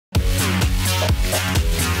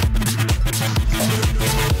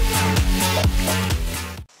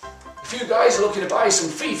you guys are looking to buy some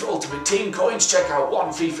FIFA Ultimate Team coins, check out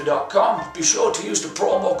onefifa.com. Be sure to use the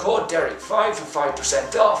promo code Derek5 for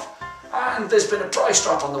 5% off. And there's been a price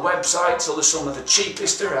drop on the website, so there's some of the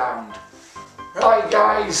cheapest around. Right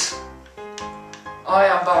guys, I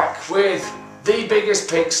am back with the biggest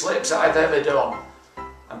pink slips I've ever done,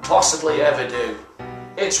 and possibly ever do.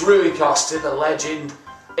 It's Rui Costa, the legend.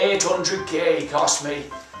 800k he cost me,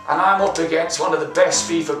 and I'm up against one of the best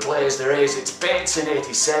FIFA players there is. It's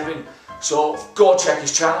BATESON87, so go check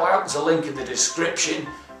his channel out, there's a link in the description.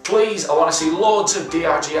 Please, I want to see loads of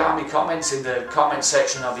DRG Army comments in the comment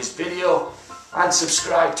section of his video, and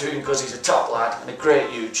subscribe to him because he's a top lad and a great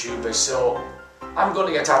YouTuber. So I'm going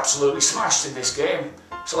to get absolutely smashed in this game,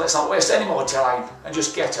 so let's not waste any more time and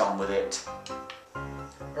just get on with it.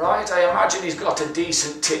 Right, I imagine he's got a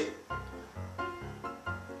decent tip.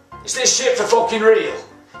 Is this shit for fucking real?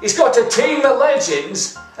 He's got a team of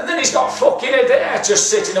legends, and then he's got fucking Adair just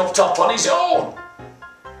sitting up top on his own.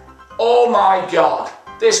 Oh my god,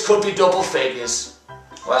 this could be double figures.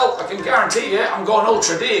 Well, I can guarantee you I'm going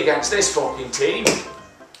Ultra D against this fucking team.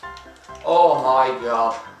 Oh my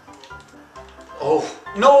god. Oh,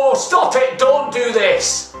 no, stop it, don't do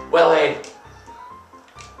this. Well in.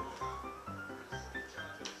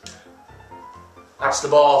 That's the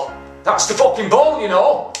ball. That's the fucking ball, you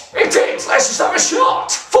know. It is. Let's just have a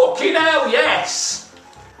shot. Fucking hell, yes.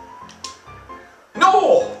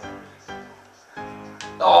 No.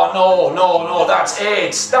 Oh, no. That's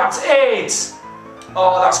AIDS. That's AIDS.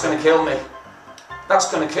 Oh, that's going to kill me.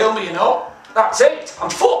 That's going to kill me, you know. That's it. I'm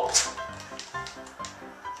fucked.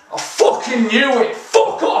 I fucking knew it.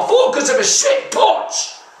 Fuck off. All because of a shit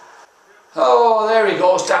punch. Oh, there he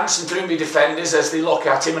goes, dancing through me defenders as they look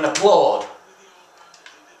at him and applaud.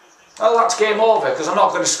 Well, that's game over, because I'm not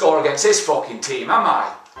going to score against this fucking team, am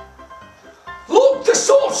I? Look, they're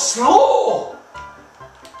so slow!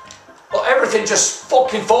 Well, everything just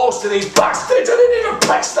fucking falls to these bastards. I didn't even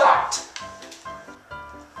press that!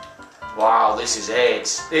 Wow, this is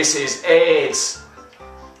AIDS. This is AIDS.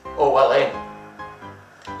 Oh, well in.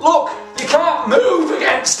 Look, you can't move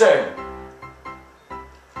against him!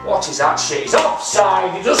 What is that shit? He's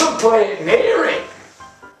offside. He doesn't play it near it.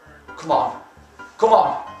 Come on. Come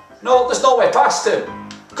on. No, there's no way past him.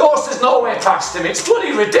 Of course there's no way past him. It's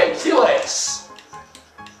bloody ridiculous.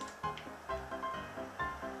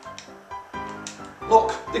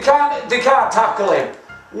 Look, they can't tackle him.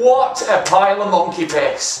 What a pile of monkey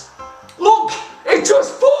piss. Look, it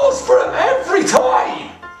just falls for him every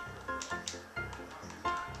time.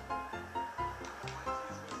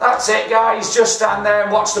 That's it, guys. Just stand there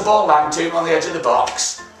and watch the ball land to him on the edge of the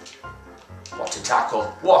box. What a tackle.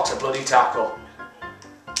 What a bloody tackle.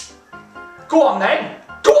 Go on then!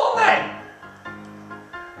 Go on then!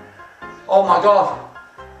 Oh my god.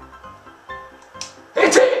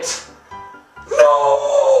 Hit it!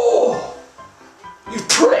 No! You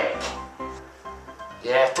prick!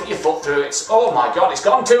 Yeah, put your foot through it. Oh my god, it's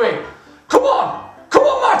gone to him. Come on! Come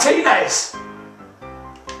on, Martinez!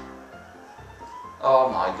 Oh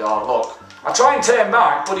my god, look. I try and turn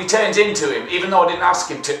back, but he turns into him, even though I didn't ask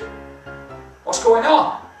him to. What's going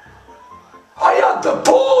on? I had the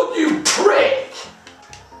ball, you prick!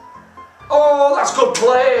 Oh, that's good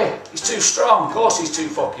play. He's too strong. Of course he's too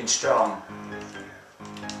fucking strong.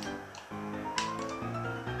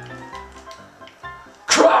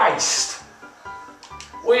 Christ!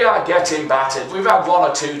 We are getting battered. We've had one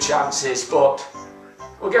or two chances, but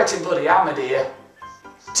we're getting bloody hammered here.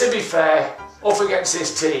 To be fair, up against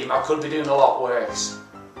this team, I could be doing a lot worse.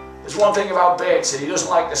 There's one thing about Bates, he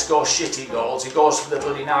doesn't like to score shitty goals. He goes for the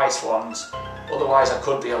bloody nice ones. Otherwise, I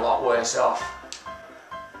could be a lot worse off.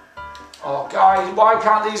 Oh, guys, why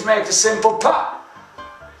can't these make a simple pat?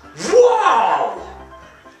 Wow!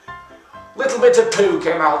 Little bit of poo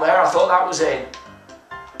came out there. I thought that was in.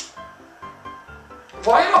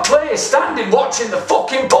 Why am I playing standing watching the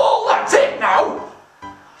fucking ball? That's it now!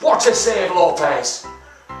 What a save, Lopez.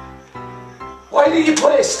 Why do you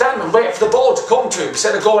play stand and wait for the ball to come to him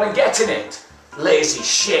instead of going and getting it? Lazy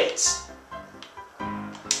shits.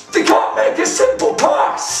 They can't make a simple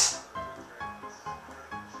pass!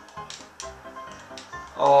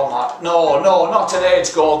 Oh my, no, not an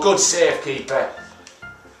edge goal. Good save, keeper.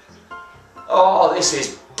 Oh, this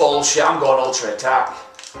is bullshit. I'm going ultra attack.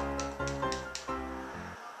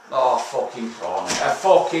 Oh, fucking corner. A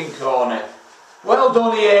fucking corner. Well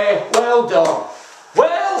done, EA. Well done.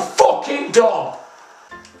 Well fucking done.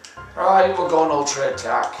 Right, we're going ultra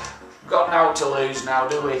attack. We've got now to lose now,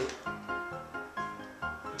 do we?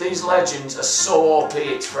 These legends are so OP,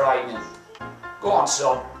 it's frightening. Go on,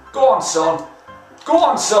 son. Go on, son. Go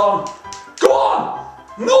on, son. Go on!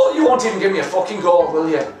 No, you won't even give me a fucking goal, will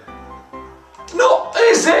you? No,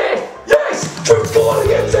 is it? Yes! Football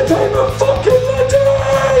against the team of fucking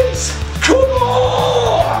legends! Come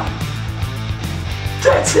on!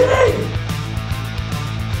 Get in!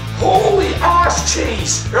 Holy arse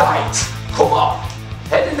cheese! Right, come on,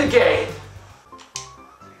 head in the game.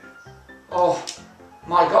 Oh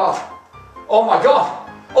my god! Oh my god!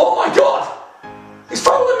 Oh my god! He's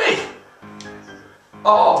following me!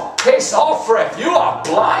 Oh, piss off, ref, you are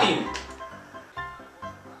blind!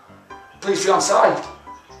 Please be onside.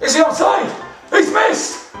 Is he onside? He's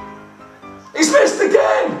missed! He's missed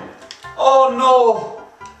again! Oh no!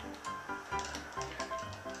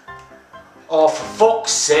 Oh, for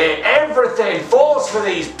fuck's sake, everything falls for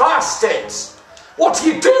these bastards! What are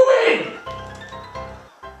you doing?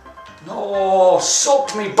 No,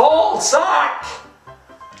 suck me ball sack!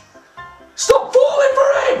 Stop falling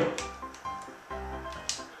for him!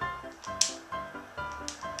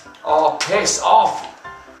 Oh, piss off!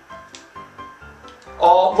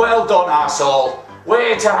 Oh, well done, arsehole.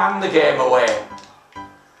 Way to hand the game away.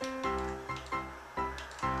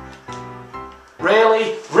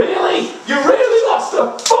 Really? Really? You really lost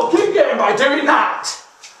the fucking game by doing that?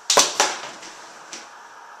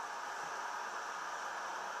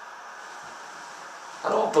 I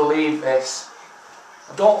don't believe this.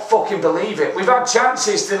 I don't fucking believe it. We've had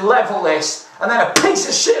chances to level this, and then a piece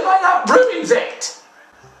of shit like that ruins it.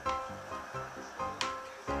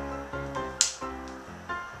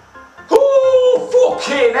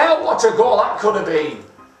 Fucking hell, what a goal that could have been.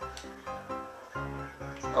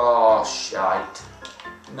 Oh, shite.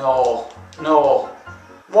 No, no.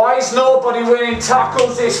 Why is nobody winning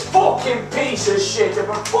tackles this fucking piece of shit of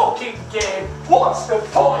a fucking game? What's the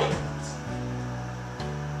point?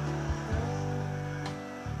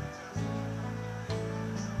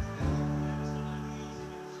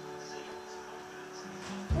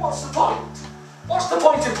 What's the point? What's the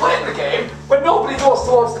point in playing the game when nobody goes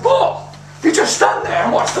towards the ball? You just stand there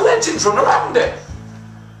and watch the legends run around it.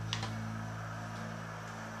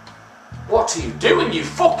 What are you doing, you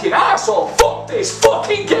fucking arsehole? Fuck this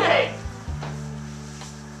fucking game!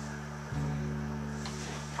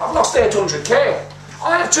 I've lost 800k.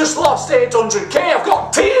 I have just lost 800k. I've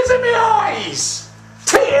got tears in my eyes.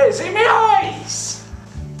 Tears in my eyes.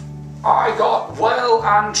 I got well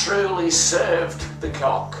and truly served the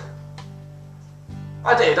cock.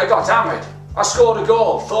 I did, I got hammered. I scored a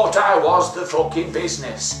goal, thought I was the fucking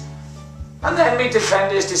business. And then me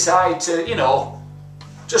defenders decide to, you know,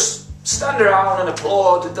 just stand around and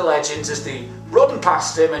applaud the legends as they run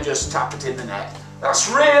past him and just tap it in the net. That's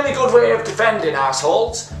a really good way of defending,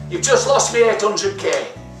 assholes. You've just lost me 800k.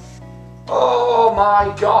 Oh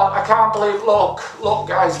my god, I can't believe, look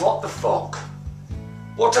guys, what the fuck?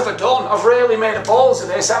 What have I done? I've really made a balls of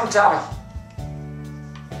this, haven't I?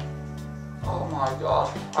 Oh my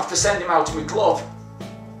god, I have to send him out to my club.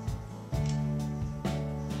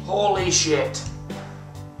 Holy shit.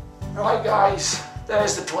 Right guys,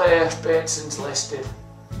 there's the player, Bateson's listed.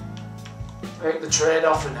 Make the trade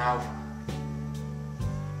offer now.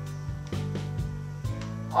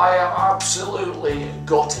 I am absolutely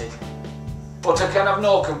gutted, but I can have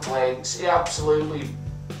no complaints.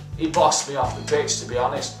 He bossed me off the pitch, to be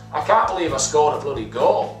honest. I can't believe I scored a bloody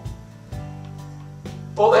goal.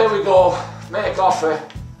 But there we go, make offer.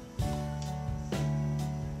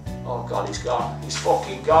 Oh god, he's gone. He's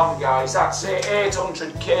fucking gone, guys. That's it,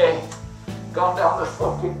 800k. Gone down the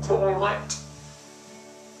fucking toilet.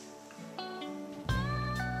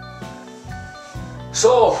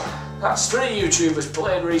 So, that's 3 YouTubers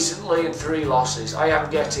played recently and 3 losses. I am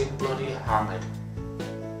getting bloody hammered.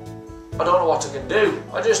 I don't know what I can do.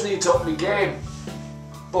 I just need to up my game.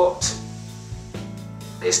 But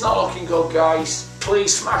it's not looking good, guys.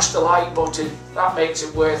 Please smash the like button. That makes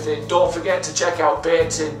it worth it. Don't forget to check out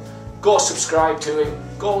Bateson. Go subscribe to him.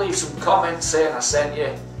 Go leave some comments saying I sent you.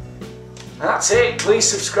 And that's it. Please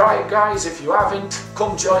subscribe, guys. If you haven't,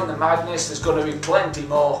 come join the madness. There's going to be plenty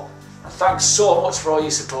more. And thanks so much for all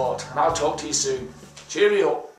your support. And I'll talk to you soon. Cheerio.